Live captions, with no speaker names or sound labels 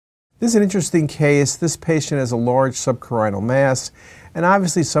This is an interesting case. This patient has a large subcarinal mass, and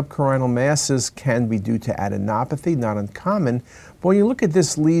obviously subcarinal masses can be due to adenopathy, not uncommon. But when you look at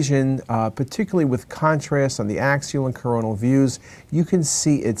this lesion, particularly with contrast on the axial and coronal views, you can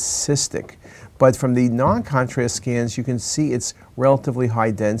see it's cystic. But from the non-contrast scans, you can see it's relatively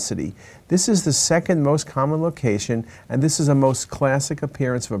high density. This is the second most common location, and this is a most classic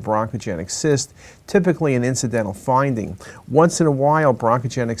appearance of a bronchogenic cyst, typically an incidental finding. Once in a while,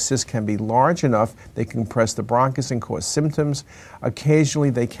 bronchogenic cysts can be large enough they can compress the bronchus and cause symptoms. Occasionally,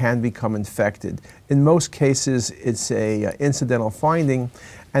 they can become infected. In most cases, it's an incidental finding,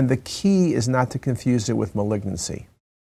 and the key is not to confuse it with malignancy.